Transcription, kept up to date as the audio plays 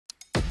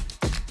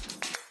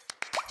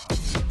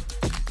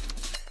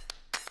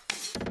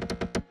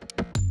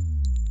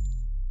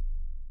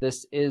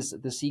This is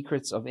the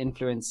Secrets of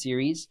Influence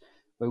series,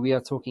 where we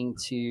are talking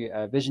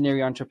to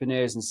visionary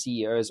entrepreneurs and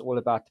CEOs all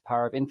about the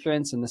power of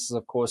influence. And this is,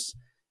 of course,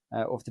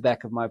 off the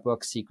back of my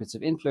book, Secrets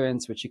of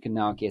Influence, which you can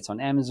now get on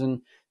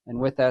Amazon. And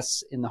with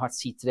us in the hot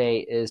seat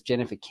today is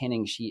Jenn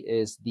Kenning. She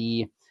is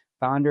the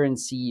founder and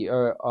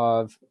CEO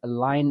of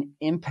Align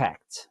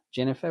Impact.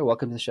 Jennifer,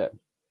 welcome to the show.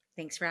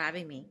 Thanks for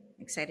having me.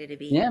 Excited to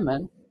be here. here. Yeah,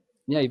 man.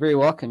 Yeah, you're very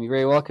welcome. You're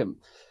very welcome.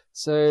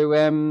 So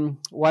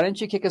why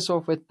don't you kick us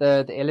off with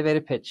the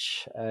elevator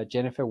pitch?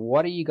 Jennifer,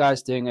 what are you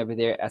guys doing over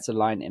there at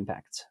Align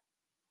Impact?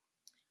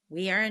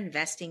 We are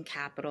investing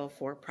capital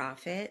for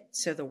profit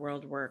so the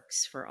world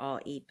works for all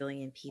 8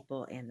 billion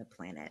people and the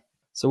planet.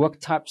 So what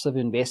types of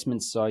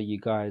investments are you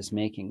guys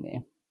making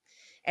there?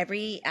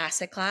 Every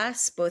asset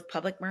class, both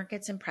public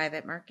markets and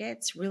private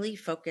markets, really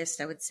focused,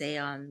 I would say,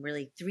 on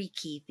really 3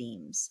 key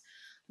themes.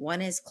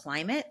 1 is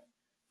climate,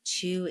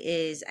 2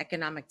 is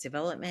economic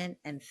development,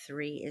 and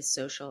 3 is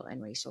social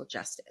and racial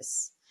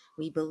justice.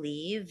 We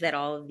believe that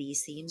all of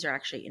these themes are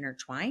actually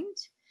intertwined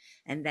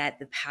and that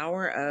the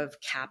power of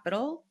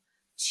capital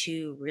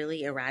to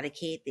really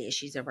eradicate the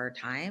issues of our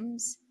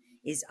times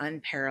is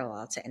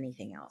unparalleled to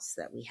anything else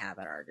that we have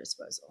at our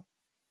disposal.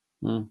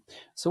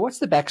 So what's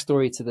the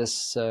backstory to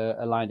this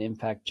Align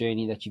Impact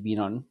journey that you've been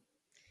on?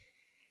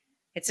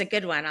 It's a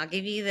good one. I'll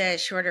give you the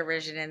shorter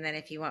version, and then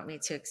if you want me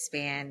to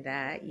expand,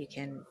 you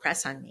can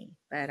press on me.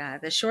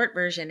 But the short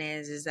version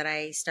is that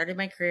I started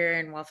my career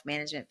in wealth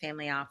management,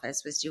 family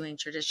office, was doing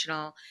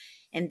traditional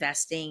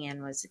investing,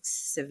 and was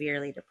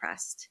severely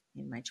depressed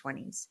in my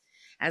 20s.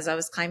 As I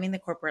was climbing the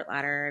corporate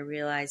ladder, I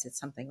realized that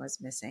something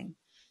was missing.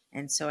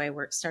 And so I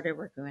started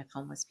working with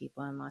homeless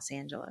people in Los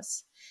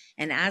Angeles.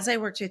 And as I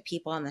worked with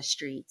people on the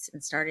streets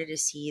and started to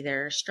see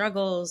their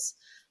struggles,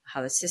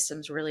 how the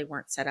systems really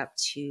weren't set up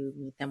to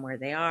meet them where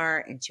they are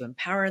and to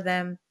empower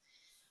them,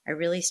 I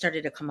really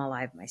started to come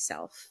alive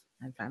myself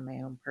and find my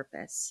own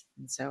purpose.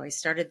 And so I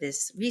started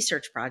this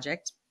research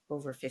project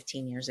over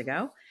 15 years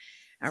ago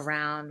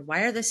around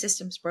why are the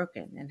systems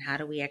broken and how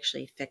do we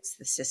actually fix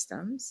the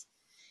systems,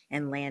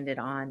 and landed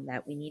on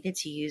that we needed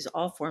to use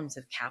all forms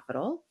of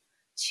capital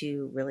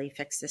to really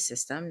fix the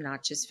system,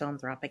 not just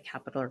philanthropic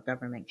capital or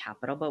government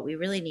capital, but we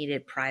really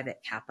needed private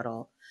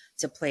capital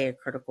to play a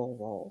critical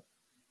role.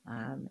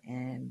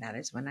 And that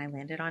is when I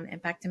landed on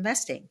impact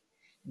investing.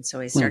 And so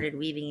I started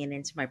weaving it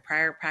into my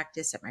prior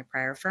practice at my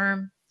prior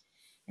firm.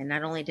 And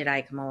not only did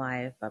I come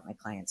alive, but my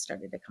clients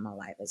started to come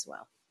alive as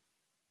well.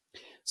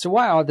 So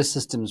why are the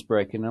systems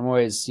broken? I'm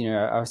always,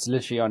 I was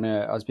literally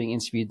I was being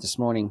interviewed this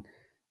morning,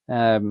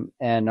 and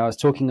I was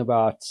talking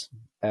about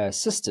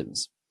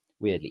systems,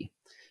 weirdly.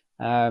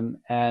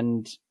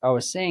 And I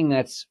was saying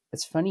that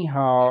it's funny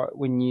how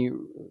when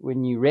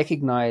you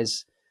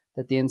recognize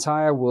that the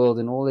entire world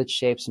in all its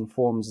shapes and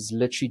forms is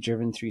literally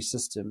driven through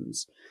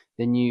systems,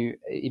 then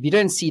if you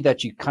don't see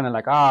that, you kind of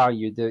like,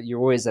 you're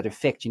always at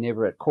effect, you're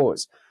never at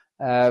cause.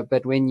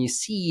 But when you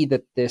see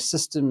that there's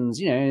systems,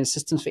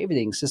 systems for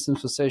everything,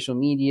 systems for social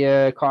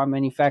media, car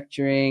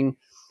manufacturing,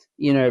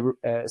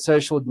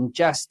 social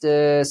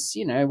injustice,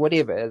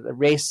 whatever,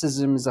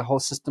 racism is a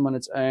whole system on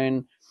its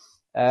own.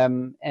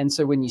 And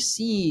so when you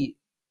see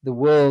the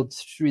world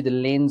through the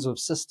lens of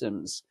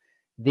systems,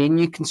 then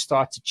you can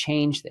start to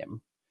change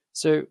them.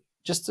 So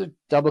just to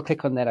double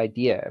click on that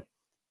idea,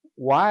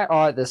 why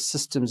are the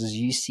systems as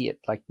you see it,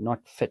 like not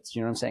fit? You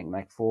know what I'm saying?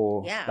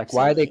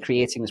 Why are they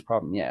creating this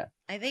problem? Yeah.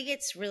 I think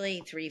it's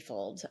really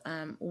threefold.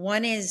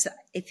 One is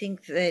I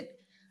think that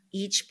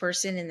each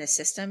person in the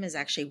system is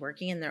actually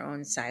working in their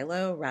own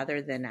silo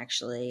rather than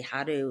actually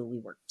how do we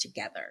work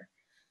together.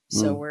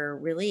 So we're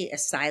really a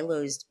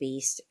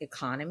silos-based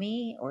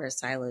economy or a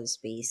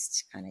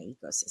silos-based kind of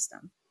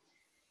ecosystem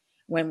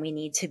when we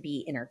need to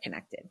be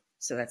interconnected.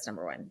 So that's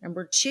number one.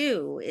 Number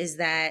two is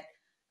that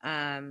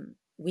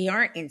we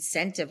aren't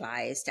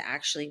incentivized to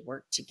actually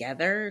work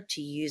together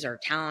to use our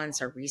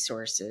talents, our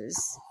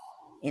resources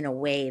in a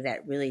way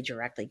that really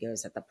directly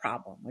goes at the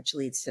problem, which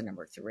leads to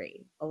number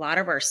 3. A lot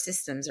of our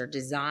systems are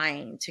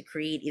designed to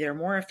create either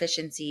more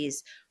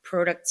efficiencies,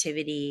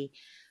 productivity,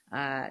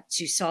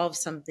 to solve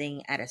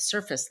something at a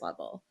surface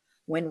level,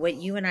 when what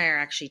you and I are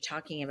actually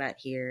talking about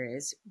here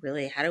is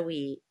really how do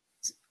we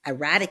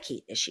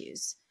eradicate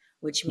issues,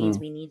 which means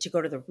we need to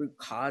go to the root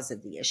cause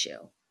of the issue.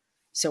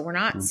 So we're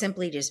not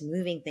simply just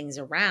moving things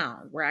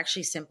around. We're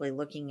actually simply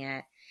looking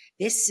at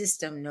this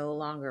system no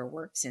longer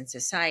works in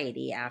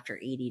society after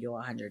 80 to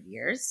 100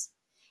 years.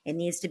 It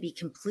needs to be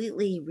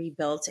completely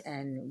rebuilt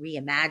and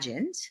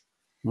reimagined.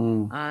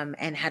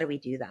 And how do we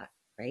do that?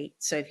 Right.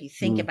 So if you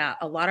think about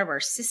a lot of our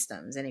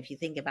systems, and if you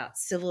think about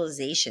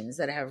civilizations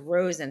that have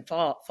rose and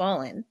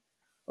fallen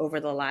over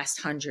the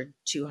last 100,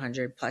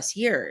 200 plus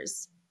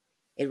years,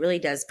 it really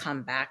does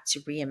come back to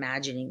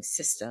reimagining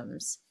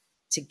systems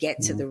to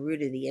get to the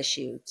root of the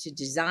issue, to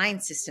design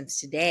systems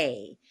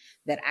today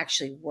that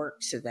actually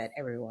work so that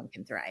everyone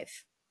can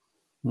thrive.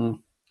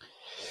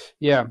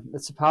 Yeah,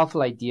 it's a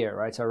powerful idea,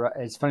 right?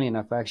 It's funny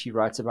enough, I actually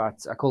write about,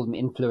 I call them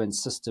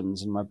influence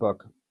systems in my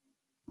book,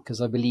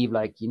 because I believe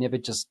like you never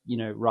just,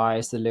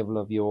 rise to the level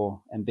of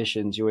your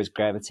ambitions. You always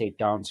gravitate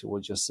down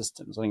towards your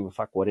systems. I don't give a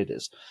fuck what it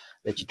is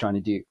that you're trying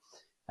to do.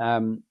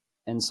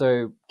 And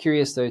so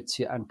curious though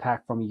to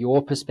unpack from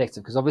your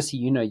perspective, because obviously,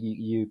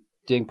 you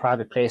doing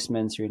private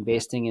placements, you're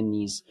investing in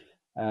these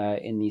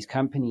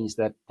companies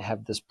that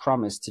have this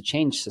promise to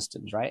change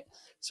systems, right?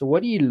 So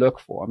what do you look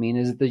for? I mean,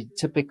 is it the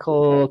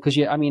typical, because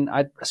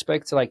I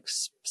spoke to like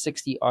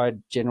 60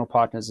 odd general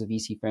partners of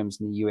VC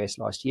firms in the US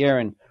last year.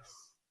 And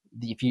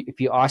if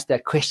you ask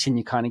that question,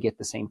 you kind of get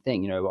the same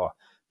thing,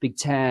 big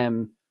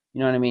TAM, you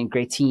know what I mean?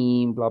 Great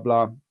team, blah,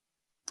 blah.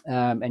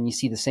 And you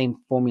see the same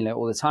formula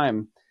all the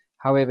time.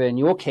 However, in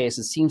your case,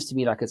 it seems to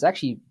me like it's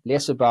actually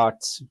less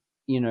about,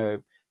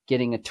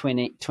 getting a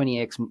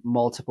 20x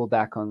multiple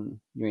back on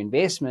your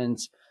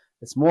investment.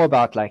 It's more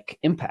about like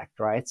impact,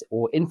 right?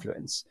 Or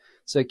influence.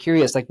 So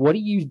curious, like, what do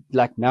you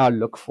like now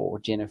look for,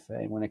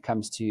 Jennifer, when it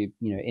comes to,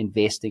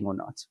 investing or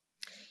not?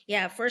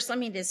 Yeah, first let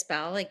me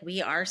dispel, like, we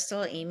are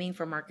still aiming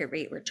for market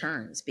rate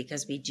returns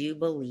because we do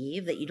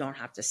believe that you don't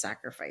have to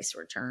sacrifice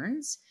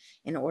returns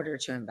in order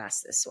to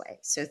invest this way.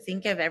 So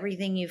think of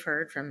everything you've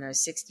heard from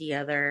those 60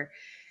 other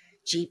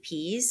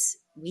GPs.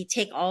 We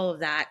take all of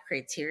that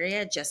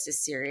criteria just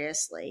as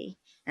seriously.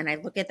 And I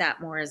look at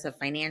that more as a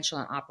financial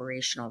and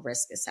operational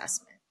risk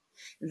assessment.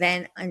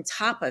 Then on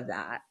top of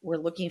that, we're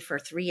looking for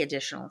 3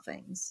 additional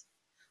things.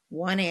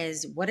 One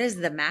is, what is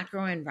the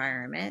macro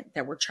environment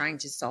that we're trying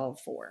to solve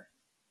for?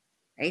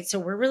 Right? So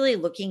we're really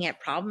looking at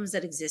problems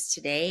that exist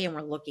today and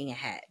we're looking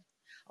ahead.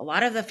 A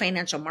lot of the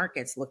financial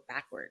markets look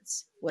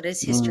backwards. What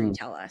does history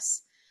tell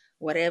us?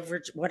 What have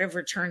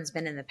returns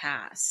been in the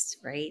past,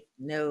 right?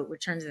 No,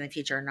 returns in the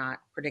future are not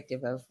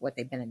predictive of what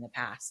they've been in the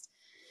past.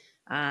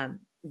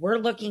 We're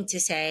looking to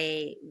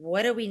say,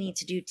 what do we need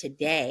to do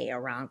today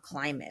around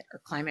climate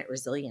or climate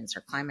resilience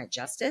or climate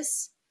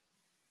justice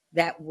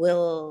that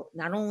will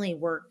not only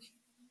work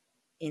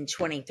in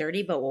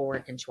 2030, but will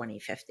work in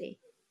 2050?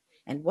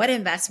 And what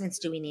investments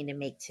do we need to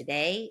make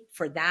today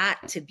for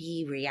that to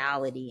be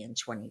reality in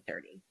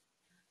 2030?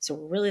 So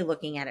we're really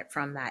looking at it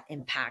from that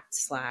impact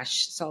 /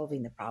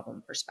 solving the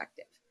problem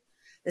perspective.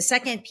 The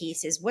second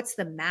piece is, what's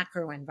the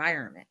macro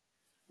environment,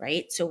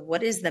 right? So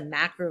what is the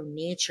macro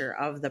nature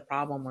of the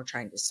problem we're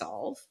trying to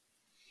solve?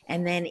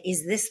 And then,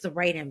 is this the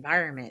right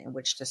environment in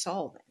which to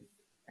solve it,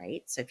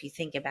 right? So if you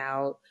think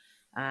about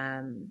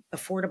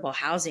affordable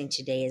housing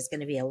today is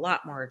going to be a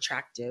lot more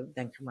attractive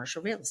than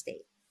commercial real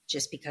estate,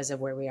 just because of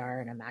where we are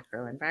in a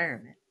macro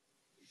environment.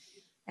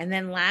 And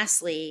then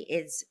lastly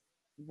is,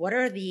 what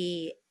are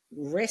the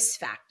risk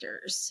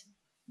factors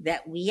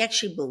that we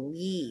actually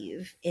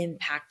believe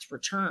impact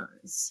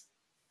returns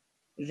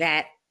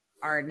that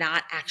are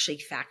not actually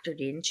factored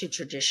into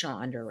traditional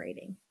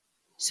underwriting?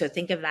 So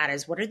think of that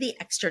as, what are the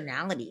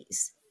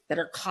externalities that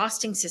are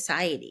costing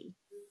society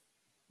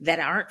that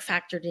aren't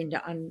factored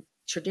into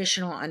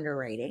traditional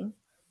underwriting?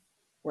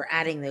 We're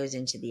adding those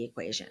into the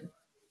equation,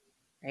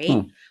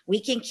 right?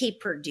 We can keep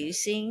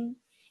producing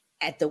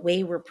at the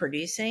way we're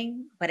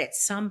producing, but at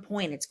some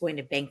point it's going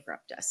to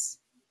bankrupt us.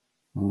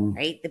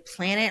 Right? The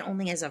planet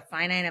only has a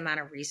finite amount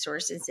of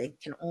resources. It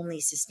can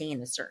only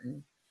sustain a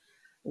certain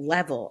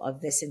level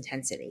of this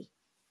intensity,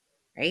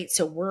 right?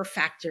 So we're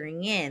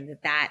factoring in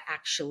that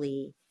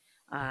actually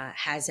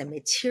has a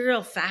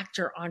material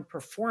factor on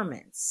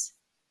performance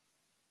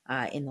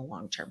in the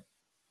long term.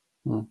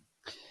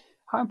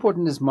 How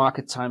important is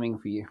market timing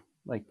for you?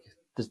 Like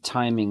the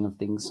timing of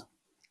things?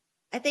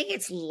 I think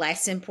it's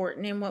less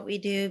important in what we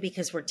do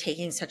because we're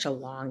taking such a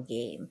long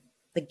game.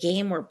 The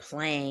game we're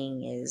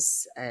playing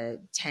is a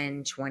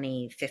 10,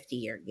 20,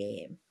 50-year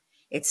game.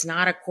 It's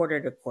not a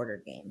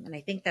quarter-to-quarter game. And I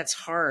think that's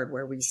hard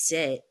where we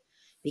sit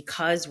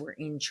because we're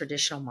in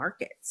traditional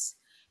markets,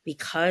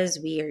 because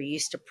we are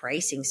used to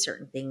pricing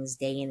certain things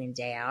day in and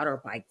day out or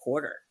by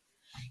quarter.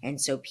 And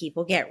so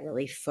people get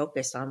really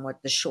focused on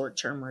what the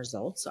short-term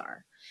results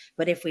are.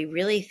 But if we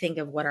really think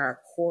of what our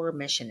core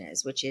mission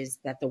is, which is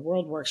that the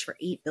world works for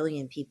 8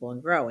 billion people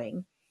and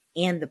growing,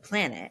 and the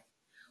planet,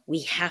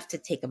 we have to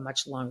take a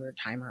much longer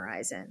time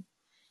horizon.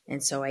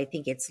 And so I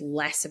think it's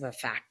less of a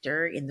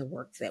factor in the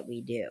work that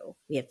we do.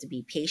 We have to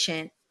be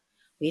patient.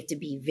 We have to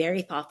be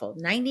very thoughtful.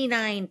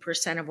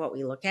 99% of what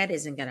we look at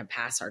isn't going to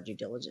pass our due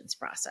diligence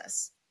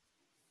process.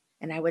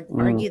 And I would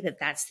argue that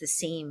that's the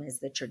same as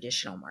the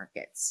traditional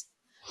markets.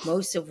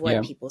 Most of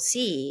what people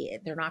see,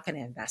 they're not going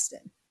to invest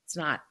in. It's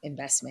not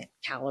investment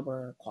caliber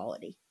or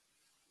quality.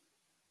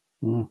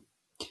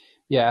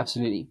 Yeah,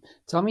 absolutely.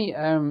 Tell me,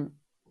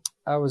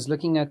 I was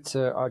looking at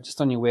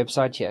just on your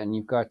website here, and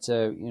you've got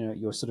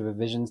your sort of a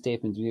vision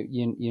statement.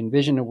 You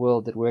envision a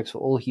world that works for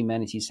all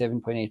humanity,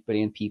 7.8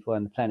 billion people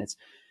on the planet.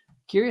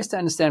 Curious to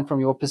understand from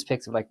your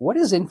perspective, like, what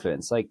is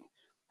influence? Like,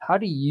 how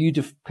do you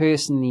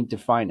personally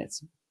define it?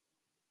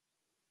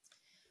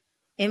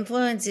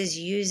 Influence is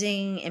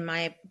using, in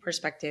my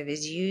perspective,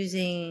 is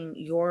using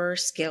your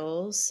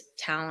skills,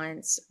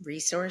 talents,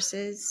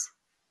 resources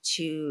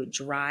to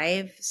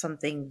drive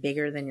something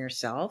bigger than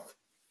yourself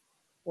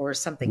or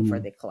something for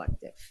the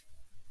collective,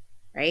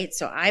 right?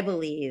 So I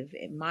believe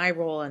my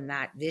role in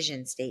that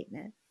vision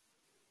statement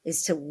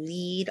is to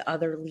lead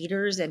other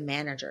leaders and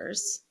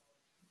managers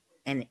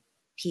and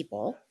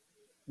people.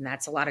 And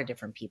that's a lot of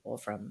different people,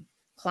 from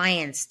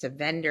clients to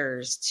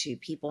vendors to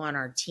people on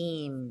our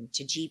team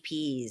to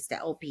GPs to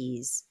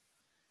LPs,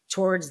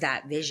 towards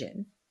that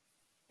vision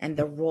and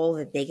the role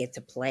that they get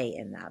to play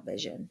in that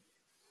vision.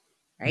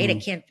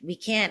 Right? We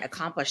can't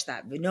accomplish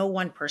that. No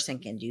one person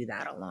can do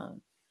that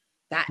alone.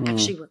 That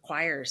actually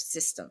requires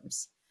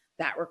systems.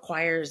 That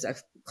requires a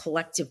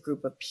collective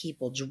group of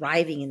people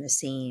driving in the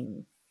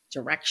same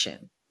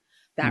direction.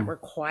 That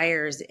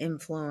requires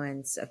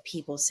influence of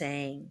people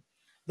saying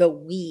the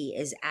we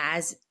is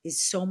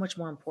so much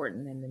more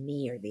important than the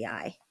me or the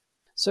I.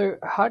 So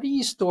how do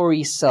you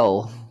story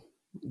sell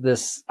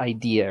this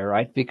idea,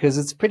 right? Because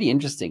it's pretty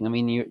interesting. I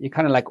mean, you're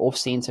kind of like off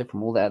center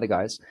from all the other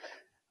guys,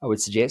 I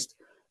would suggest.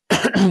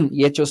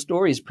 Yet your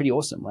story is pretty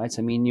awesome, right?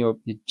 I mean, you're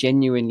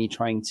genuinely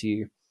trying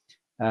to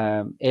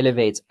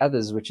elevate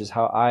others, which is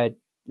how I,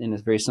 in a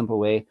very simple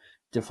way,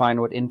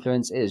 define what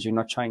influence is. You're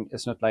not trying,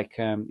 it's not like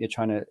you're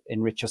trying to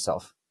enrich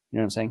yourself. You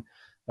know what I'm saying?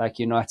 Like,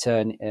 you're not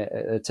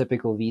a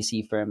typical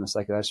VC firm. It's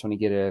like, I just want to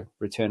get a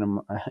return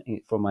on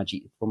for my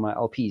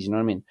LPs. You know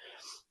what I mean?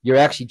 You're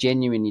actually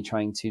genuinely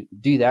trying to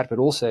do that, but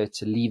also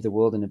to leave the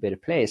world in a better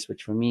place,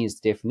 which for me is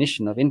the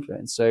definition of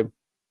influence. So,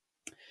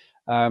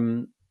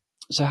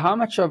 so how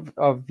much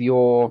of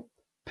your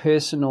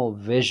personal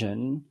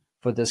vision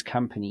for this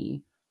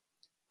company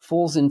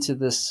falls into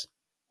this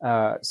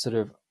sort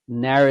of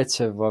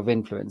narrative of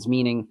influence?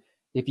 Meaning,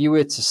 if you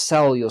were to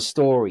sell your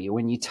story,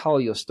 when you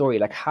tell your story,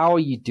 like, how are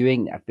you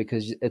doing that?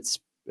 Because it's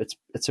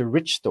a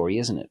rich story,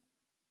 isn't it?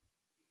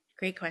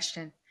 Great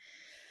question.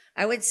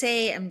 I would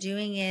say I'm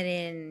doing it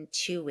in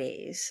two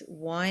ways.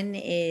 One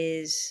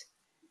is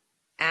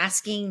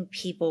asking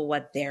people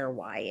what their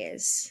why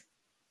is.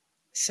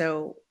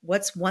 So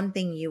what's one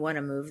thing you want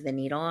to move the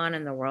needle on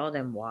in the world,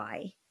 and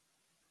why?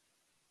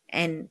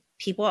 And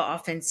people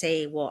often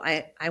say, well,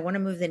 I want to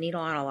move the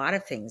needle on a lot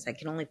of things. I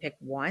can only pick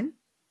one.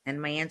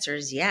 And my answer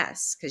is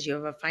yes, because you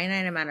have a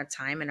finite amount of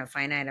time and a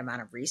finite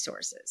amount of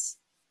resources.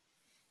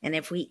 And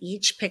if we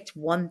each picked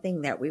one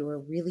thing that we were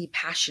really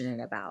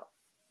passionate about,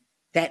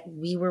 that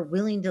we were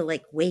willing to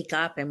like wake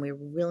up and we were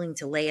willing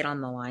to lay it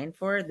on the line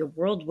for, the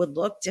world would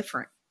look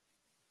different.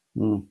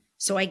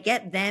 So I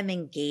get them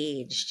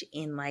engaged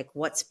in like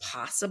what's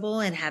possible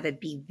and have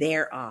it be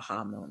their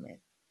aha moment.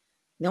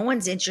 No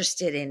one's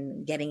interested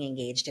in getting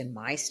engaged in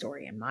my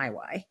story and my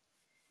why,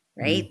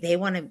 right? They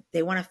want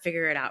to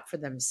figure it out for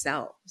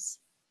themselves.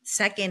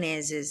 Second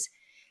is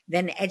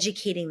then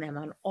educating them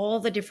on all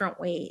the different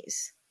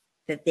ways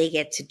that they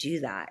get to do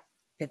that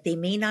they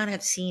may not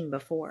have seen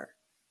before.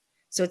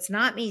 So it's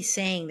not me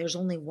saying there's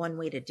only one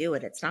way to do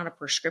it. It's not a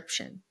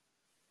prescription.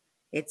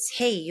 It's,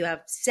 hey, you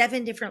have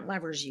 7 different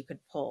levers you could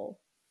pull.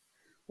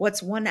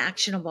 What's one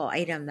actionable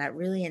item that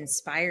really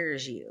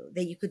inspires you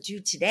that you could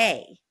do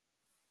today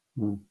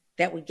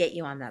that would get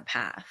you on that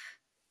path?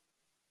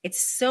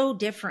 It's so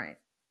different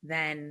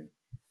than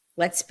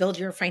let's build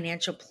your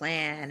financial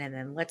plan, and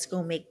then let's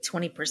go make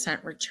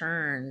 20%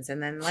 returns,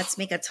 and then let's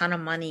make a ton of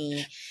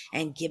money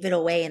and give it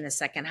away in the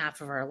second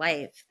half of our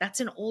life. That's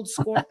an old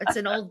score. It's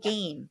an old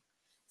game.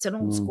 It's an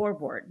old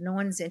scoreboard. No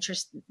one's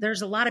interested.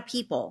 There's a lot of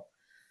people,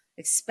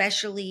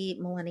 especially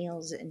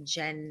millennials and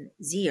Gen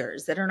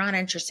Zers, that are not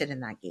interested in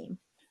that game.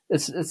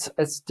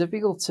 It's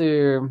difficult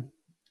to,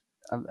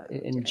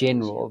 in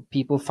general,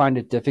 people find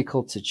it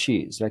difficult to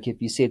choose. Like,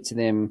 if you said to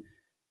them,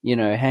 you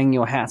know, hang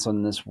your hat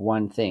on this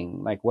one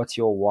thing, like, what's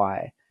your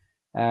why?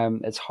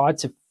 It's hard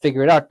to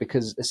figure it out,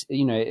 because,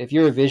 you know, if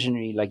you're a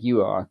visionary like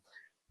you are,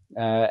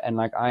 and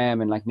like I am,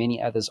 and like many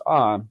others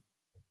are,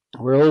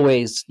 we're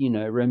always, you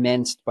know,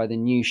 romanced by the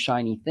new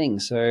shiny thing.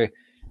 So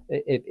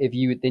if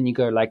you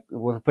go like,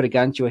 well, put a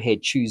gun to your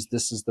head, choose,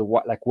 this is the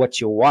what, like, what's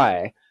your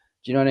why?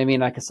 Do you know what I mean?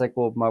 Like, it's like,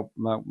 well,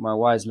 my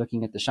why is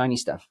looking at the shiny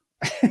stuff.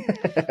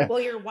 Well,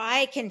 your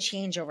why can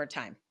change over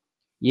time.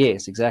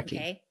 Yes, exactly.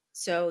 Okay.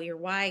 So your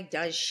why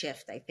does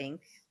shift, I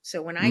think.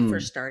 So when I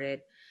first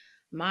started,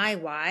 my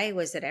why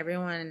was that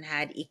everyone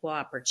had equal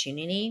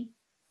opportunity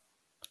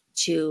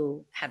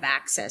to have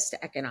access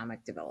to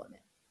economic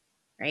development,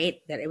 right?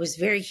 That it was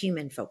very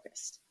human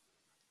focused,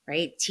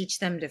 right? Teach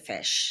them to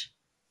fish,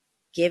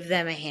 give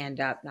them a hand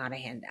up, not a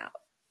handout.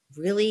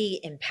 Really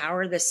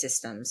empower the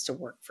systems to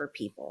work for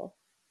people,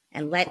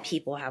 and let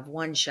people have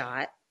one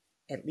shot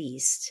at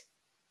least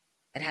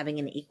at having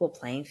an equal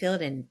playing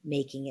field and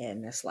making it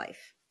in this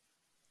life.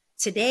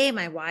 Today,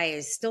 my why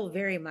is still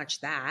very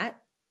much that,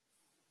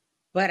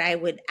 but I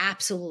would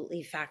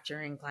absolutely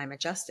factor in climate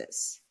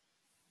justice.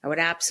 I would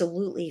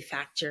absolutely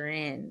factor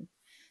in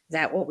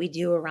that what we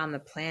do around the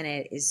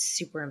planet is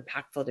super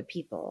impactful to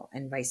people,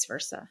 and vice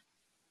versa.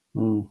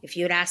 If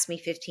you had asked me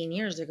 15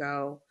 years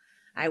ago,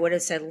 I would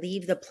have said,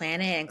 leave the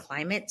planet and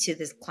climate to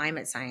the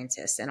climate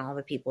scientists and all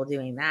the people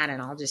doing that,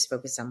 and I'll just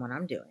focus on what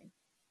I'm doing.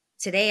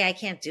 Today, I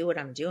can't do what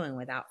I'm doing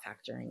without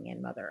factoring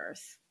in Mother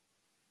Earth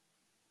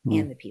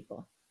and the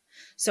people.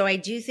 So I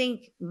do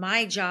think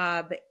my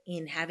job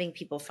in having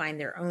people find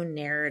their own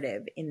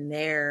narrative in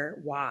their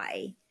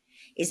why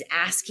is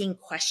asking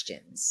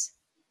questions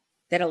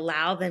that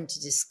allow them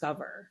to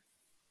discover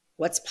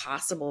what's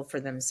possible for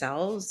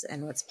themselves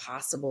and what's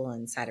possible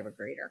inside of a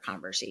greater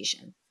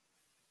conversation.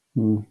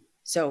 Mm.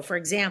 So, for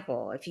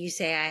example, if you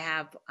say I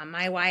have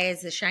my why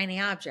is the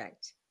shiny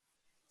object,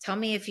 tell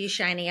me a few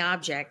shiny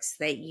objects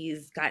that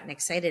you've gotten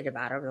excited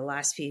about over the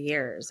last few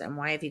years, and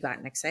why have you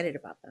gotten excited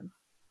about them?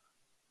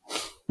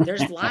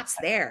 There's lots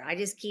there. I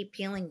just keep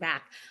peeling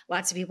back.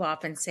 Lots of people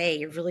often say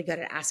you're really good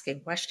at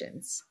asking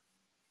questions,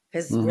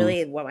 because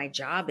really what my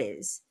job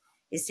is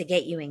to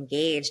get you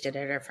engaged at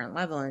a different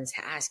level and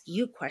to ask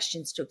you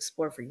questions to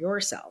explore for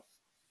yourself.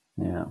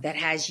 Yeah. That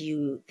has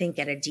you think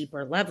at a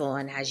deeper level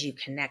and has you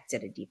connect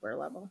at a deeper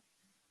level.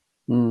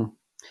 Mm.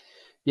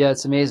 Yeah,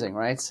 it's amazing,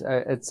 right?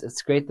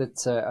 It's great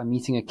that I'm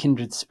meeting a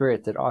kindred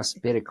spirit that asks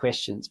better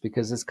questions,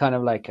 because it's kind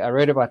of like, I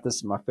wrote about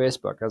this in my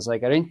first book. I was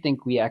like, I don't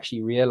think we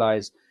actually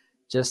realize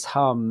just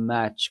how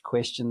much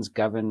questions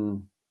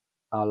govern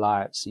our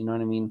lives. You know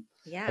what I mean?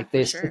 Yeah, like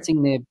for sure.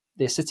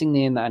 they're sitting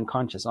there in the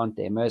unconscious, aren't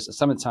they?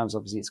 Some of the times,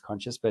 obviously, it's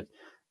conscious, but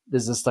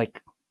there's this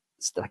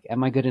it's like,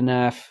 am I good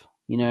enough?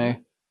 You know,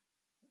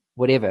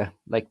 whatever.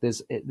 Like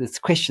there's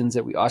questions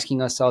that we're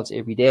asking ourselves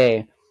every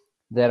day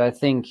that I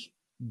think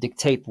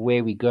dictate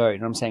where we go. You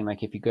know what I'm saying?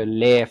 Like if you go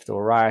left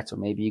or right, or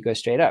maybe you go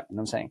straight up. You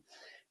know what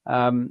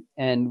I'm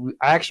saying?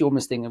 I actually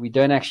almost think that we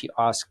don't actually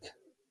ask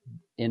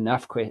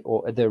enough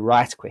or the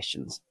right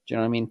questions. Do you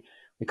know what I mean?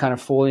 We kind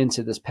of fall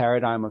into this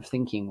paradigm of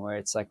thinking where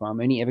it's like, well,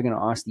 I'm only ever going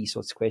to ask these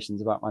sorts of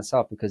questions about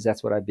myself because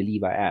that's what I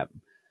believe I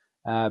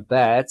am.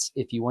 But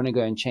if you want to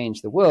go and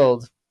change the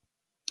world,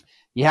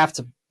 you have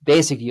to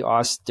basically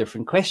ask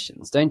different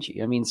questions, don't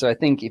you? I mean, so I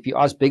think if you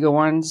ask bigger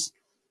ones,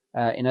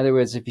 in other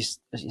words, if it's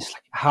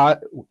like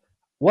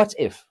what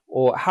if,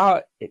 or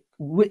how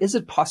is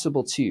it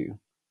possible to? Do you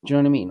know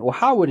what I mean? Or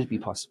how would it be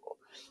possible?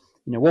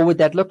 You know, what would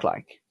that look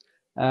like?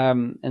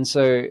 And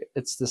so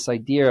it's this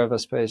idea of, I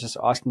suppose, just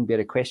asking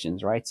better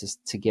questions, right?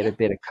 Just to get a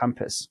better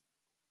compass.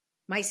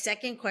 My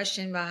second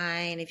question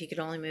behind, if you could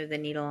only move the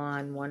needle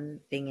on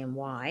one thing and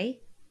why,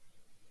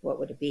 what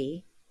would it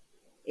be?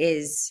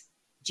 Is,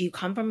 do you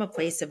come from a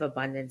place of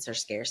abundance or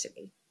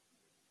scarcity?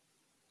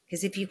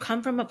 Because if you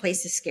come from a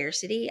place of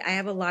scarcity, I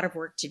have a lot of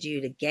work to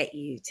do to get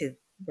you to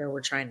where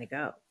we're trying to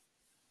go.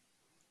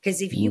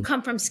 Because if you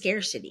come from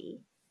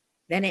scarcity,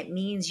 then it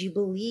means you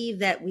believe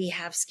that we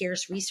have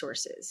scarce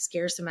resources,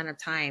 scarce amount of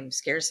time,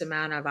 scarce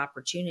amount of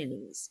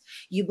opportunities.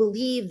 You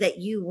believe that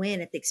you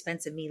win at the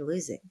expense of me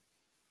losing.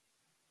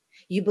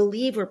 You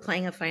believe we're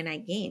playing a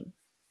finite game.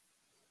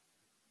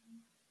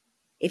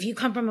 If you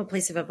come from a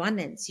place of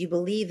abundance, you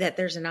believe that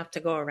there's enough to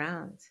go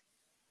around.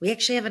 We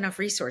actually have enough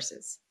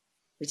resources.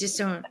 We just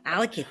don't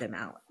allocate them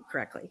out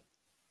correctly.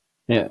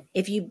 Yeah.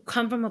 If you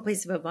come from a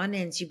place of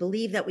abundance, you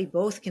believe that we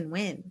both can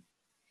win,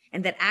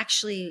 and that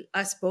actually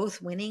us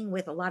both winning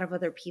with a lot of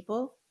other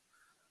people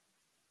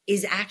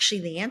is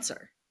actually the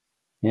answer.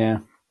 Yeah.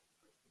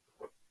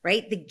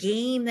 Right? The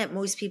game that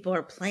most people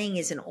are playing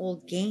is an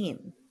old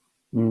game.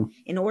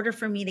 In order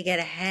for me to get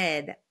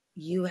ahead,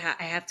 I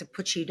have to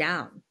put you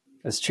down.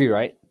 That's true,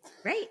 right?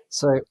 Right.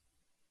 So,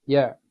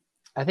 yeah,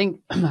 I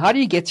think, how do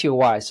you get to your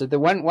why? So the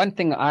one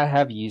thing I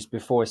have used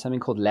before is something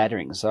called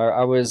laddering. So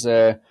I was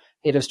head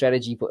of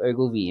strategy for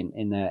Ogilvy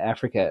in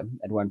Africa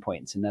at one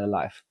point in another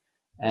life.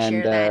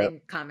 And share that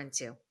in common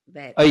too.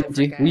 That oh,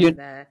 Africa, you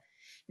do?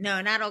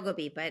 No, not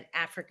Ogilvy, but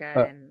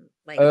Africa, and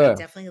like I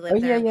definitely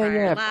lived there in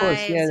prior of course.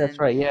 Yeah, lives, that's and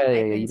right. Yeah, I've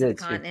been you to the did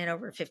too. continent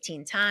over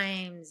 15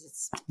 times.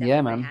 It's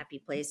definitely a happy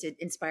place. It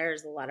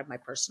inspires a lot of my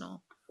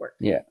personal work.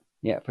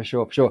 Yeah, for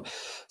sure.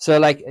 So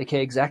like,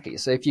 okay, exactly.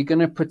 So if you're going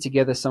to put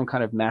together some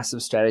kind of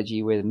massive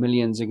strategy where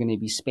millions are going to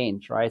be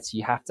spent, right? So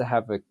you have to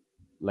have an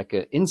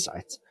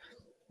insight.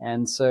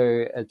 And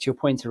so to your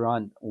point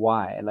around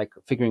why, like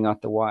figuring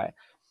out the why,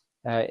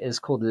 is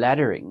called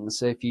laddering.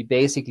 So if you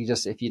basically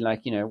if you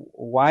like,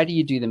 why do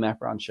you do the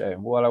map round show?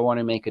 Well, I want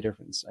to make a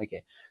difference.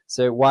 Okay.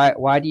 So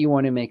why do you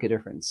want to make a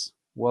difference?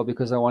 Well,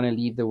 because I want to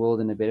leave the world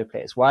in a better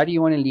place. Why do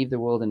you want to leave the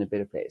world in a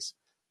better place?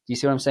 Do you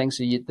see what I'm saying?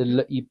 So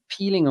you're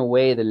peeling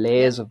away the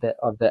layers of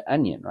the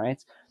onion,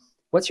 right?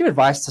 What's your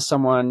advice to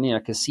someone,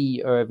 like a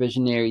CEO, a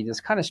visionary that's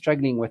kind of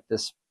struggling with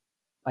this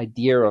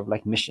idea of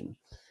like mission?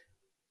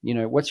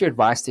 What's your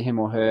advice to him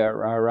or her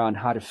around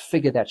how to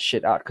figure that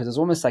shit out? Because it's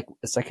almost like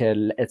it's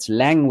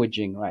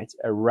languaging, right,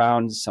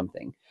 around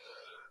something.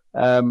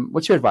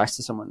 What's your advice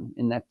to someone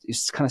in that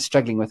is kind of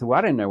struggling with? Well,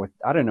 I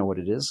don't know what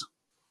it is.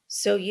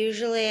 So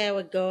usually I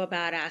would go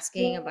about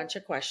asking a bunch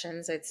of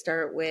questions. I'd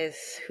start with,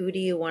 who do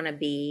you want to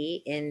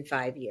be in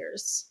 5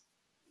 years?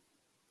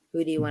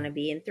 Who do you want to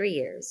be in 3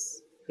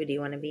 years? Who do you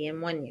want to be in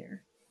 1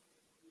 year?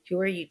 Who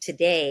are you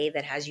today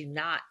that has you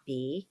not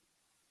be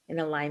in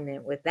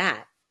alignment with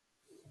that?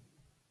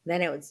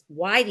 Then it was,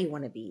 why do you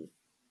want to be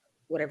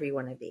whatever you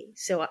want to be?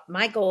 So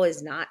my goal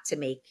is not to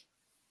make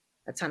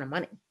a ton of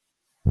money.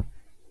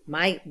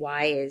 My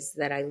why is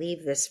that I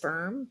leave this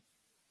firm,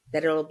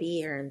 that it'll be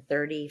here in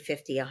 30,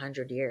 50,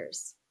 100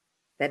 years,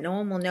 that no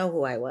one will know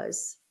who I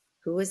was.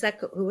 Who was that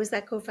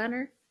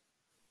co-founder?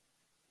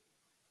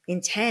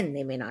 In 10,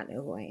 they may not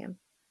know who I am.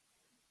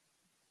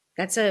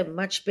 That's a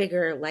much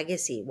bigger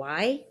legacy.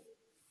 Why?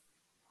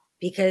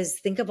 Because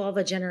think of all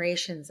the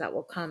generations that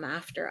will come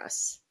after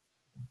us,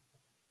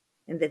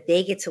 and that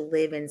they get to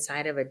live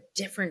inside of a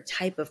different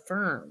type of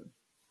firm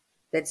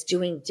that's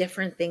doing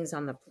different things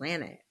on the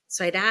planet.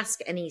 So I'd ask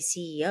any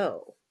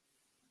CEO,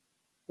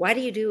 why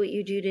do you do what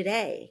you do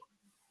today?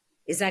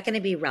 Is that going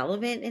to be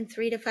relevant in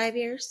 3 to 5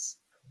 years?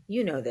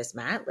 You know this,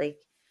 Matt, like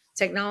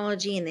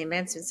technology and the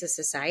advancements of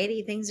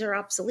society, things are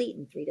obsolete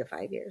in 3 to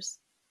 5 years.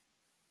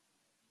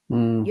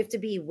 You have to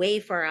be way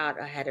far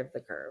out ahead of the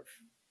curve.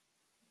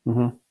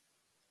 Mm-hmm.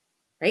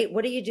 Right?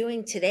 What are you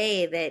doing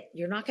today that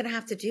you're not going to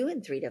have to do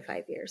in 3 to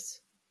 5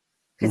 years?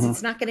 Because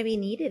it's not going to be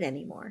needed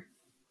anymore.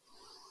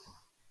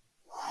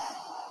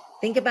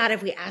 Think about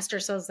if we asked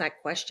ourselves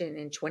that question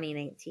in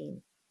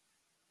 2019,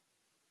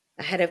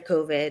 ahead of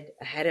COVID,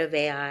 ahead of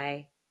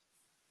AI,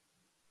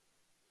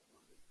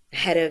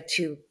 ahead of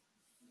 2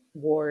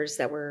 wars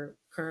that we're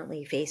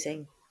currently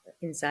facing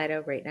inside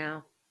of right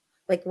now.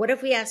 Like, what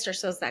if we asked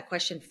ourselves that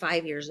question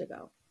 5 years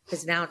ago?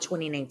 Because now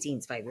 2019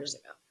 is 5 years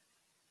ago.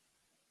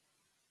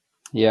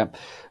 Yeah.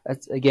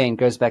 That, again,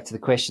 goes back to the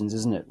questions,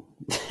 isn't it?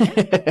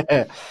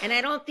 Yeah. And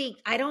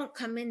I don't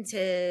come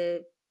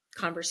into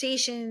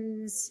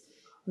conversations,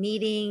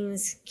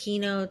 meetings,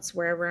 keynotes,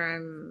 wherever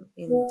I'm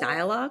in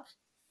dialogue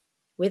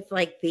with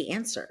like the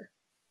answer.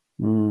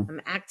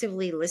 I'm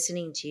actively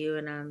listening to you,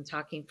 and I'm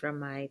talking from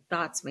my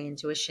thoughts, my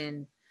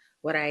intuition,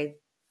 what I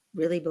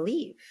really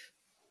believe.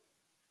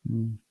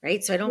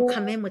 Right? So I don't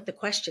come in with the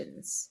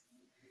questions.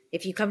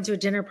 If you come to a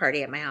dinner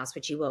party at my house,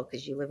 which you will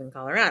because you live in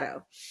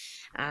Colorado,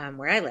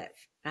 where I live,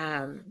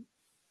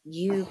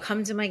 you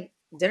come to my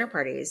dinner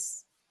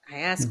parties, I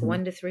ask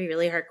 1 to 3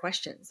 really hard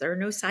questions. There are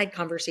no side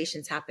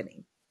conversations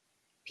happening.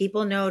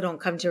 People know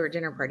don't come to a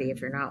dinner party if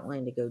you're not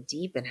willing to go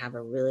deep and have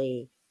a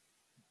really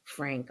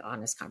frank,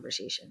 honest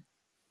conversation.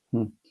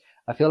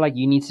 I feel like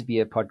you need to be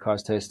a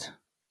podcast host.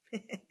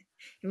 In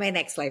my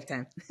next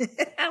lifetime.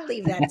 I'll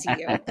leave that to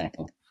you.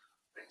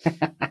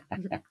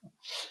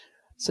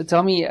 So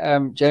tell me,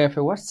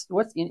 Jennifer, what's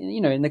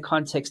in the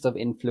context of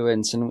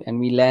influence, and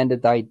we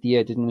landed the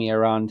idea, didn't we,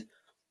 around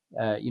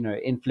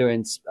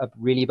influence,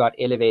 really about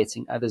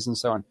elevating others and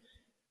so on.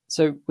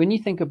 So when you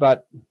think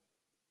about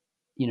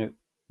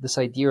this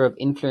idea of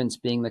influence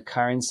being the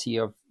currency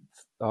of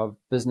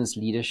business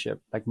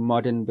leadership, like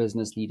modern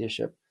business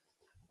leadership,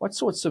 what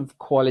sorts of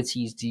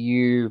qualities do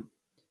you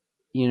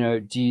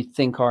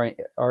think are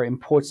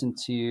important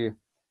to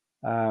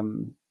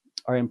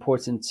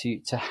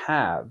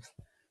have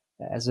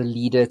as a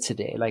leader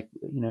today, like,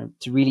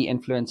 to really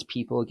influence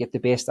people, get the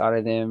best out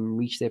of them,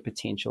 reach their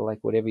potential, like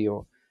whatever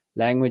your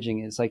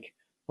languaging is, like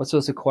what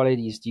sorts of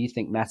qualities do you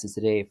think matter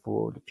today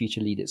for the future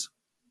leaders?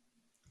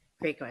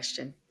 Great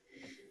question.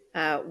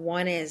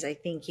 One is, I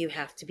think you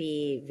have to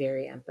be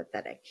very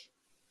empathetic,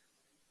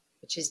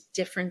 which is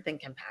different than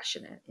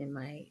compassionate in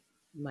my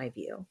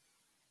view,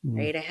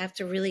 right? I have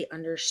to really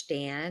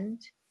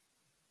understand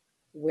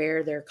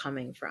where they're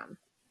coming from.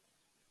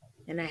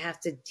 And I have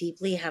to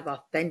deeply have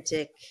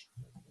authentic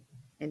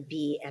and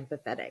be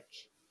empathetic.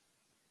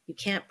 You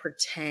can't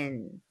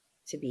pretend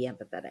to be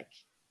empathetic.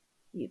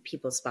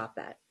 People spot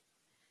that.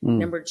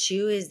 Number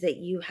 2 is that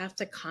you have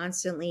to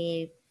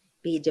constantly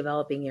be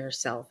developing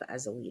yourself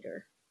as a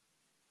leader.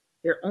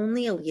 You're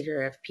only a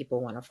leader if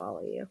people want to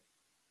follow you.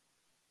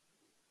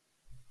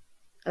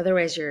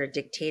 Otherwise, you're a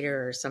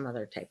dictator or some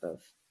other type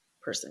of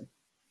person.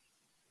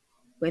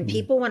 When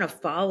people want to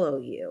follow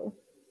you,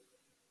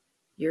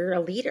 you're a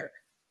leader.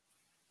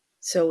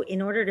 So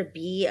in order to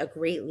be a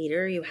great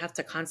leader, you have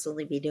to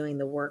constantly be doing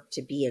the work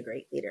to be a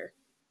great leader.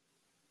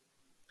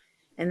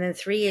 And then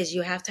 3 is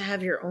you have to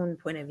have your own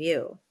point of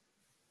view,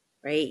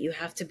 right? You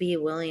have to be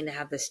willing to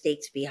have the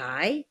stakes be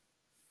high.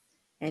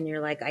 And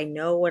you're like, I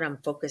know what I'm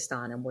focused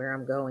on and where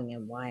I'm going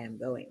and why I'm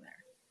going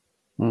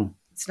there.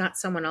 It's not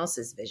someone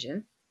else's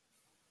vision,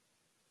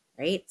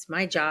 right? It's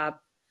my job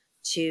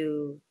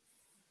to,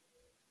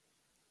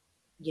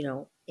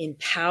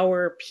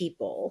 empower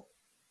people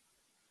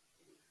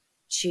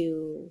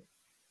to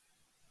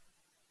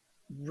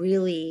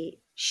really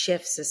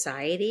shift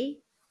society,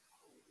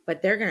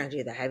 but they're going to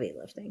do the heavy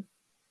lifting,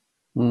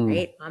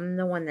 right? I'm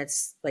the one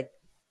that's like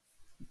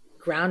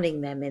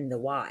grounding them in the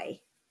why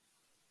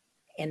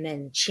and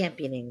then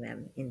championing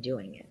them in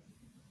doing it.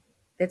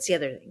 That's the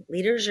other thing.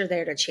 Leaders are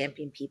there to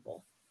champion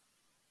people.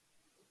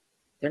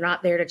 They're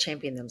not there to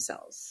champion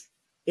themselves.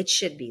 It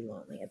should be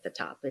lonely at the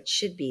top. It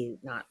should be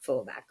not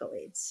full of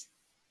accolades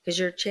because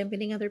you're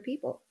championing other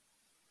people.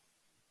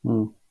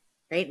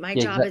 Right? My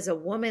job as a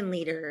woman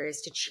leader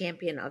is to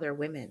champion other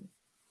women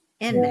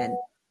and men,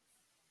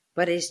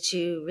 but is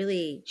to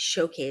really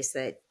showcase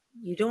that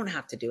you don't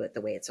have to do it the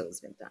way it's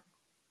always been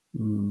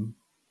done.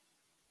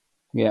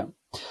 Yeah,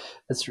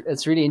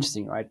 it's really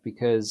interesting, right?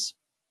 Because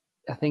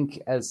I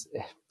think as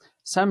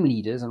some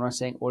leaders, I'm not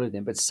saying all of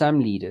them, but some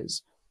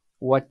leaders,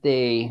 what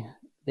they're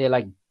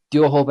like,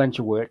 do a whole bunch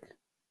of work,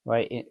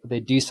 right?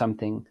 They do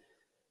something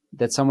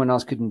that someone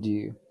else couldn't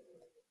do,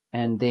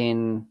 and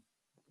then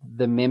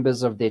the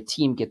members of their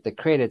team get the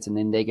credit, and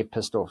then they get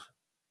pissed off.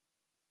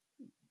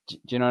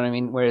 Do you know what I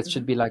mean? Where it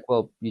should be like,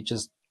 well,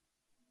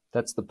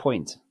 that's the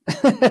point.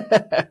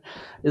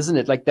 Isn't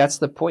it? Like, that's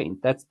the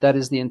point. That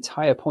is the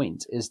entire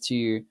point, is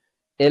to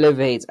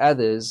elevate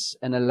others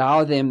and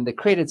allow them the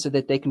credit so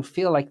that they can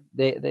feel like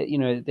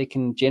they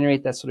can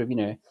generate that sort of,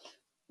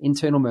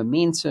 internal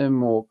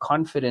momentum or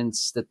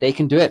confidence that they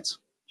can do it.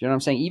 Do you know what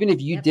I'm saying? Even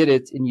if you did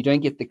it and you don't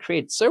get the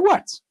credit, so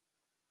what?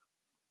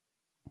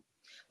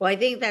 Well, I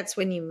think that's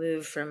when you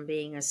move from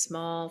being a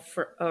small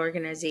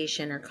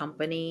organization or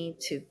company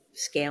to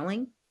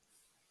scaling,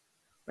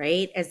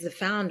 right? As the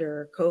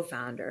founder,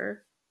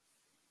 co-founder,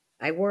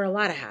 I wore a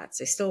lot of hats.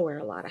 I still wear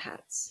a lot of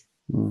hats,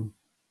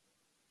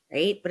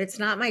 right? But it's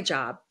not my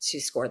job to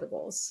score the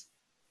goals.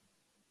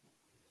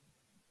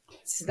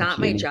 It's not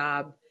my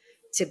job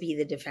to be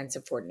the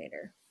defensive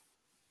coordinator.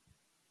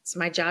 It's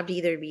my job to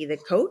either be the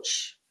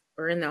coach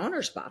or in the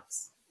owner's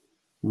box,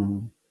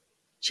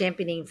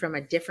 championing from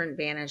a different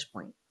vantage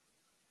point.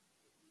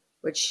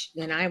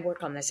 And I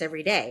work on this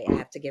every day. I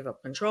have to give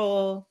up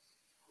control.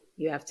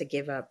 You have to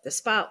give up the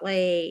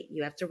spotlight.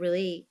 You have to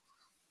really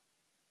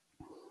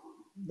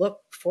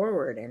look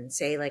forward and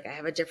say, like, I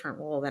have a different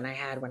role than I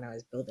had when I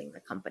was building the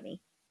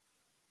company.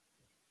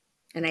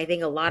 And I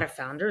think a lot of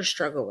founders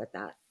struggle with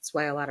that. That's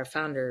why a lot of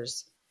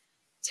founders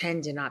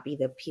tend to not be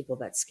the people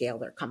that scale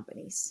their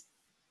companies.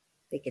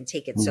 They can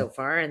take it so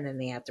far, and then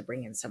they have to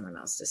bring in someone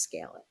else to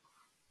scale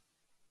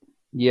it.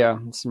 Yeah,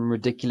 some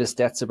ridiculous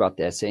stats about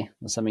that, say.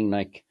 Something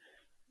like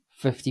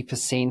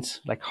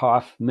 50%, like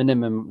half,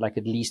 minimum, like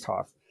at least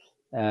half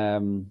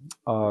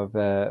of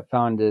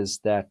founders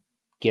that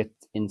get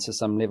into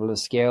some level of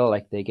scale,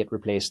 like they get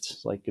replaced.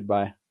 It's like,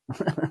 goodbye.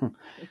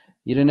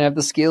 You didn't have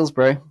the skills,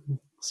 bro.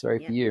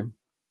 Sorry for you,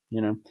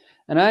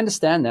 And I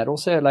understand that.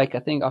 Also, like, I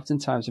think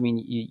oftentimes, I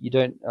mean, you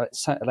don't,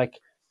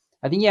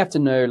 I think you have to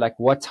know, like,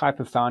 what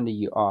type of founder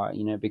you are,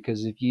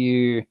 because if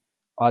you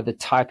are the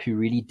type who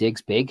really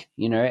digs big,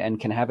 and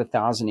can have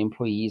 1,000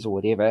 employees or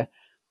whatever,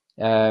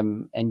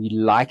 and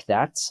you like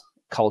that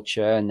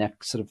culture and that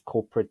sort of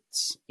corporate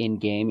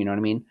end game, you know what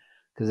I mean?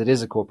 Because it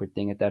is a corporate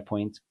thing at that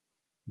point,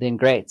 then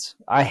great.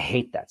 I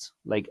hate that.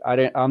 Like,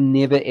 I'm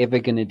never ever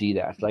going to do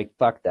that. Like,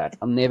 fuck that.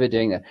 I'm never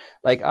doing that.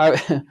 Like, I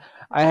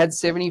had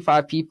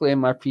 75 people in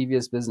my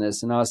previous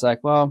business, and I was like,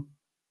 well,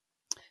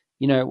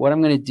 what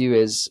I'm going to do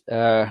is,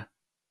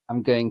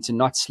 I'm going to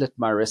not slit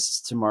my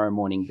wrists tomorrow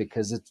morning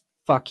because it's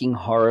fucking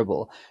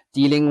horrible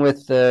dealing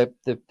with the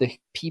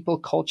people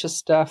culture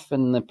stuff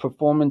and the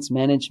performance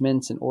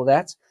management and all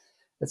that.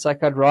 It's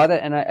like, I'd rather,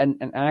 and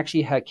I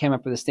actually came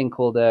up with this thing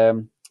called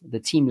the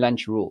team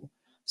lunch rule.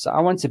 So I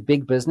want a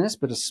big business,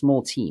 but a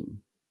small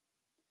team.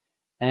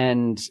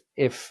 And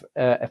if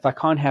I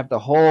can't have the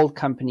whole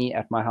company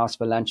at my house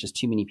for lunch, it's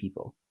too many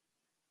people.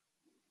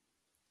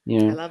 I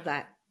love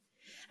that.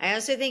 I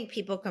also think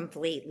people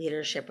conflate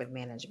leadership with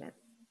management.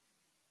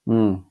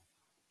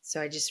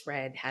 So I just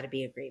read How to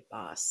Be a Great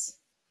Boss.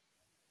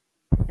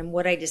 And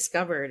what I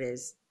discovered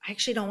is I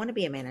actually don't want to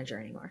be a manager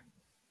anymore.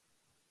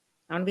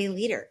 I want to be a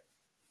leader.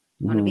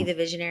 I want to be the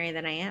visionary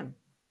that I am.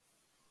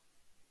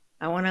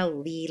 I want to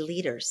lead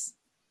leaders.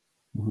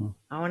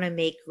 I want to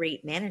make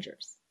great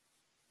managers.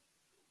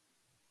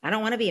 I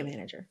don't want to be a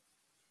manager.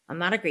 I'm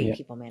not a great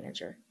people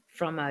manager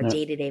from a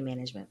day-to-day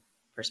management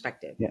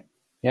perspective.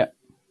 Yeah.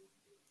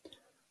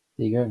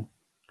 There you go.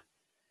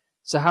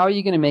 So how are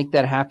you going to make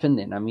that happen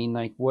then? I mean,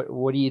 like,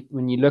 what do you,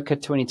 when you look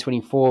at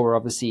 2024, we're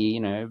obviously,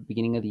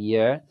 beginning of the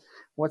year,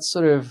 what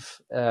sort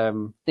of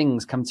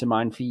things come to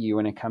mind for you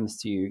when it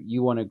comes to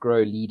you want to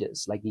grow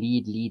leaders, like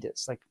lead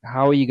leaders? Like,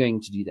 how are you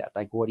going to do that?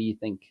 Like, what do you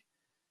think?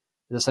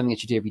 Is this something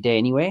that you do every day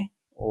anyway?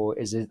 Or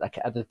is it like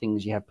other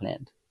things you have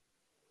planned?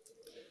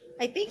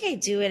 I think I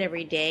do it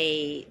every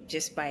day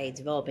just by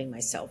developing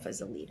myself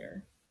as a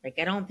leader. Like,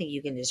 I don't think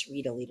you can just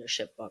read a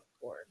leadership book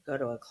or go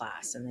to a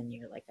class and then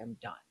you're like, I'm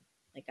done.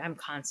 Like, I'm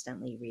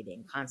constantly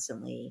reading,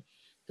 constantly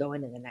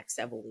going to the next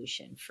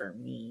evolution for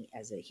me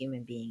as a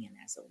human being and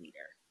as a leader.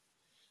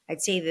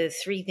 I'd say the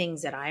three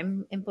things that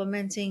I'm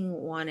implementing,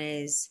 one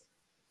is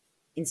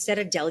instead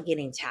of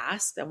delegating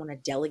tasks, I want to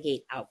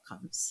delegate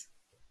outcomes.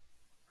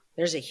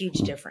 There's a huge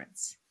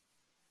difference.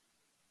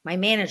 My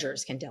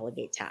managers can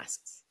delegate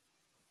tasks.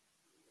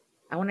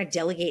 I want to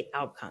delegate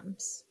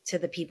outcomes to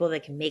the people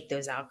that can make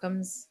those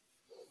outcomes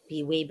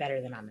be way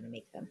better than I'm going to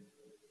make them,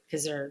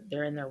 because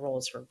they're in their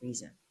roles for a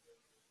reason.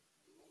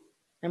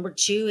 Number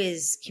two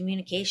is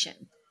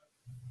communication,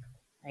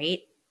 right?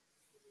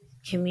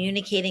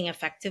 Communicating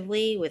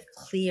effectively with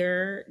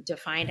clear,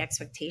 defined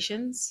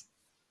expectations,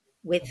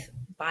 with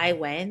by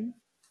when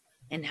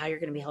and how you're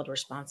going to be held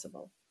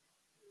responsible.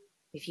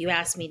 If you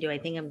ask me, do I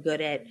think I'm good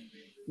at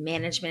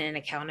management and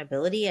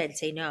accountability? I'd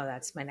say no,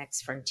 that's my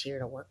next frontier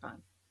to work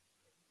on.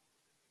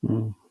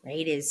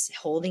 Right? Is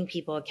holding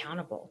people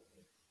accountable.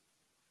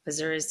 Because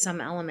there is some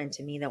element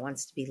to me that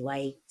wants to be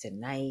liked and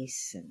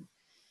nice and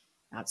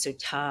not so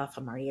tough.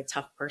 I'm already a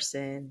tough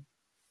person.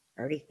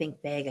 I already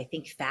think big. I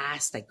think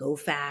fast. I go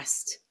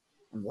fast.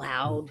 I'm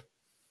loud.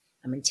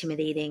 I'm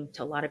intimidating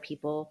to a lot of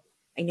people.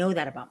 I know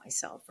that about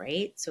myself,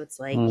 right? So it's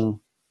like,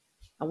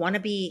 I want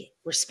to be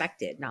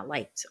respected, not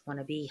liked. I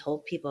want to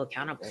hold people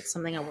accountable. It's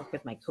something I work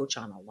with my coach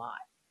on a lot.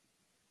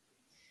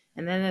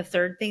 And then the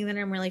third thing that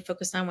I'm really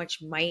focused on,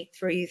 which might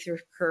throw you through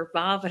a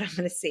curveball, but I'm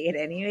going to say it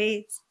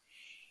anyways,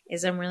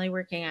 is I'm really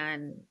working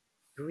on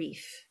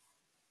grief.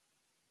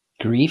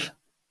 Grief?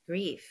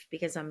 Grief,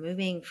 because I'm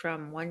moving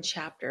from one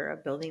chapter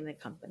of building the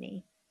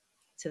company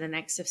to the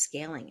next of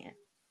scaling it.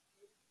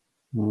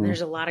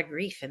 There's a lot of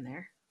grief in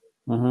there.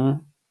 Mm-hmm.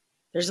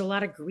 There's a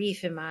lot of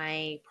grief in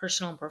my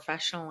personal and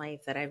professional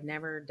life that I've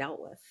never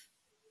dealt with.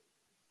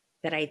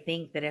 That I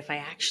think that if I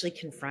actually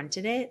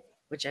confronted it,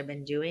 which I've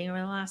been doing over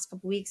the last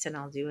couple of weeks, and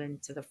I'll do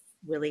into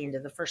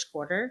the first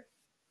quarter,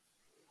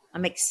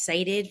 I'm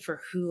excited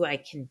for who I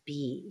can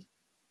be,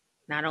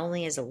 not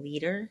only as a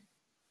leader,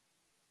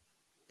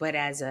 but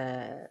as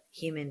a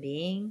human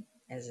being,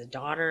 as a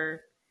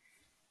daughter,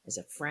 as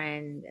a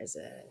friend, as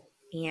an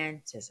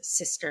aunt, as a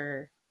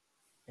sister,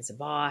 as a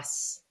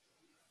boss.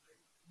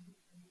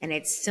 And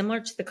it's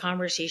similar to the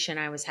conversation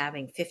I was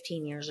having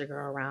 15 years ago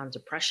around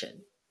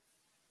depression.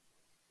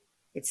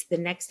 It's the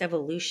next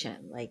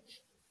evolution. Like,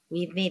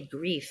 we've made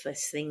grief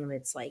this thing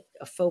that's like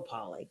a faux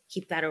pas, like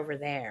keep that over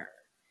there.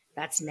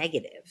 That's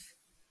negative.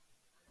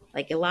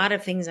 Like, a lot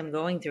of things I'm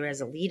going through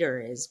as a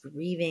leader is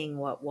grieving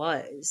what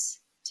was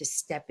to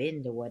step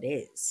into what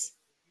is.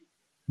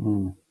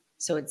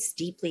 So it's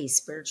deeply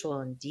spiritual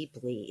and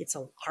it's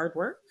a hard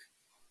work.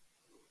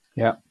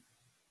 Yeah.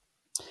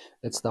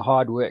 It's the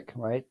hard work,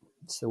 right?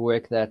 It's the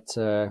work that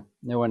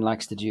no one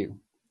likes to do.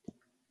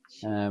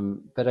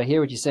 But I hear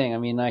what you're saying. I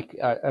mean, like,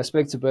 I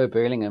spoke to Bo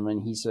Burlingham,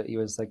 and he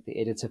was like the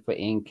editor for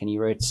Inc. And he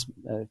wrote,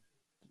 I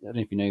don't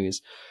know if you know who he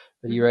is,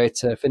 but he wrote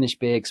Finish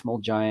Big, Small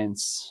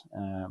Giants.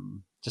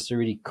 Just a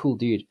really cool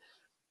dude.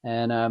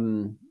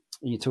 And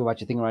you talk about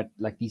your thing, right?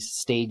 Like these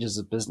stages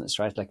of business,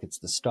 right? Like it's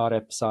the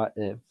startup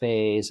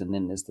phase, and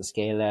then there's the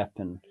scale up,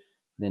 and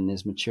then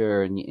there's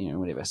mature, and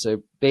whatever.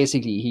 So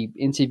basically, he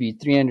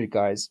interviewed 300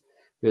 guys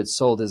who had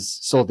sold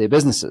their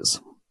businesses,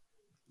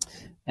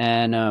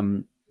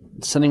 and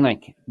something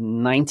like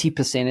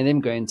 90% of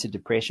them go into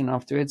depression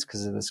afterwards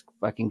because of this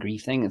fucking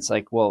grief thing. It's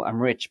like, well, I'm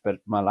rich, but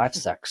my life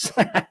sucks.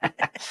 I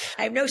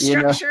have no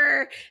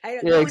structure.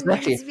 No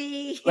one needs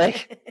me.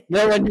 Like,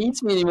 no one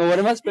needs me anymore. What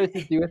am I supposed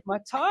to do with my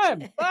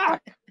time?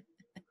 Fuck.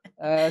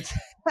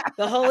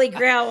 The holy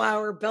grail while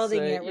we're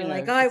building it. We're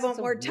like, I want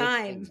more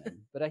time. Thing,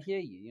 but I hear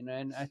you,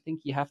 and I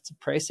think you have to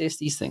process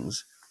these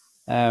things.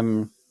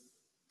 And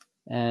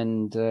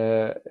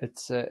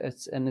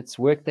it's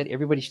work that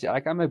everybody should.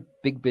 Like, I'm a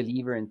big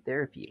believer in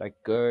therapy. Like,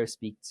 go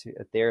speak to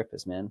a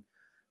therapist, man.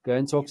 Go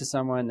and talk to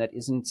someone that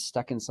isn't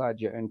stuck inside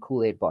your own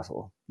Kool-Aid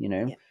bottle.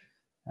 Yeah.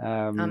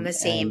 I'm the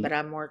same, but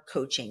I'm more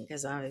coaching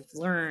because I've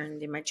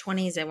learned in my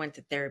 20s I went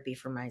to therapy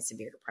for my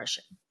severe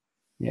depression.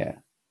 Yeah.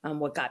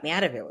 What got me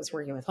out of it was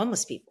working with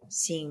homeless people,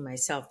 seeing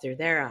myself through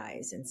their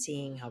eyes, and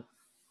seeing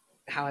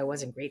how I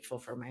wasn't grateful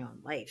for my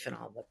own life and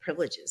all the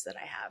privileges that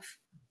I have.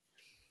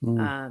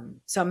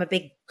 So I'm a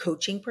big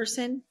coaching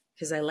person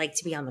because I like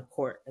to be on the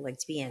court. I like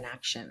to be in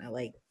action. I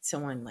like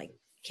someone like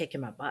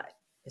kicking my butt,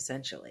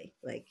 essentially.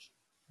 Like,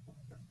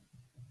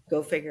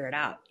 go figure it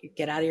out. You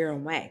get out of your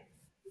own way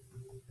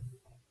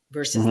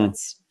versus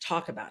let's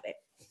talk about it.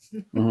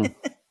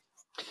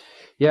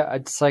 Yeah,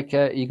 it's like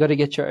you got to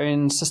get your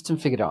own system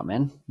figured out,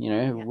 man.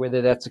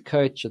 Whether that's a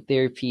coach, a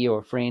therapy, or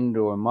a friend,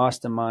 or a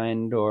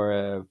mastermind,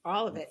 or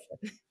all of it.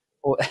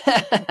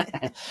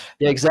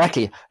 Yeah,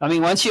 exactly. I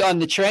mean, once you're on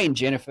the train,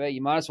 Jennifer,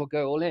 you might as well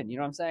go all in. You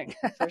know what I'm saying?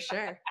 For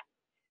sure.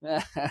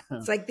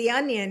 It's like the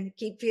onion.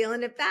 Keep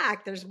peeling it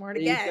back. There's more to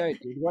get. Go,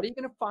 dude. What are you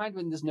going to find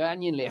when there's no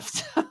onion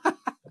left?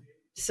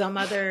 Some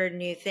other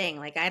new thing.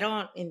 Like, I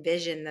don't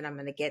envision that I'm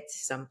going to get to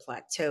some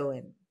plateau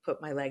and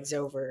put my legs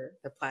over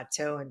the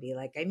plateau and be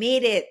like, I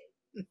made it.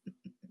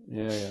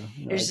 Yeah.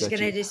 No, There's just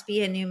going to just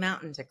be a new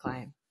mountain to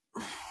climb.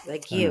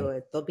 Like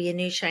there'll be a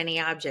new shiny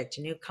object,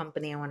 a new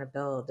company I want to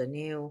build, a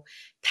new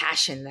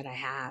passion that I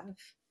have.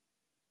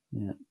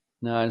 Yeah.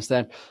 No, I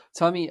understand.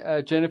 Tell me,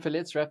 Jennifer,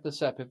 let's wrap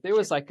this up. If there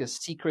was like a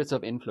secret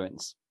of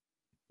influence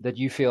that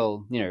you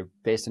feel,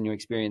 based on your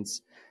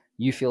experience,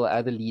 you feel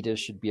other leaders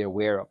should be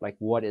aware of, like,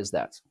 what is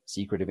that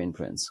secret of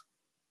influence?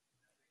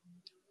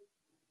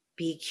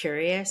 Be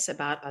curious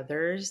about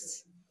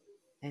others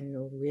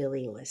and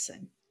really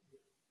listen.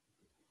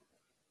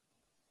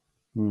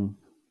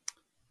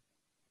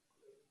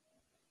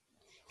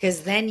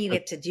 Because then you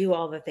get to do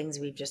all the things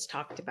we've just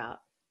talked about.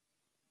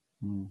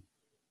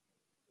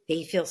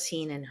 They feel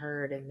seen and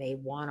heard, and they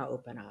want to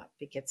open up.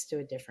 It gets to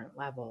a different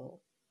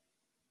level.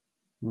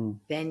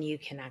 Then you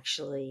can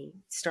actually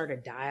start a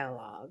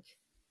dialogue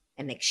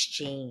and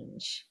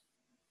exchange,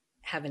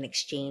 have an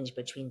exchange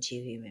between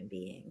two human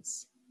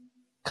beings.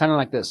 Kind of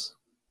like this.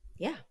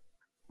 Yeah,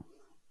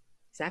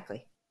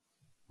 exactly.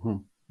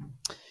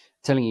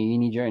 Telling you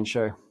need your own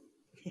show.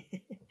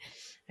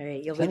 All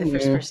right, you'll be the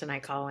first person I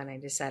call when I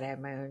decide I have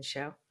my own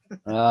show.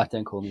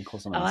 Don't call me. Call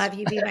someone else. I'll have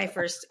you be my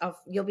first.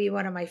 You'll be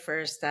one of my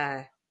first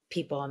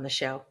people on the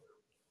show.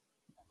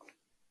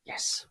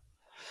 Yes.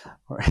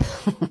 All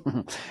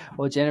right.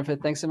 Well, Jennifer,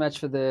 thanks so much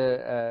for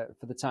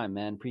the time,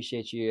 man.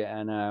 Appreciate you.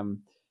 And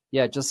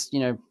yeah, just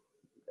I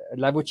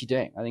love what you're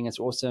doing. I think it's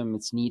awesome.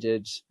 It's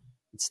needed.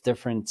 It's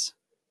different.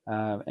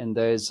 And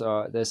those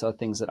are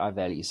things that I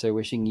value. So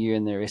wishing you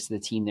and the rest of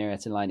the team there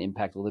at Align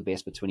Impact all the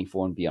best for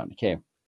 24 and beyond. Okay.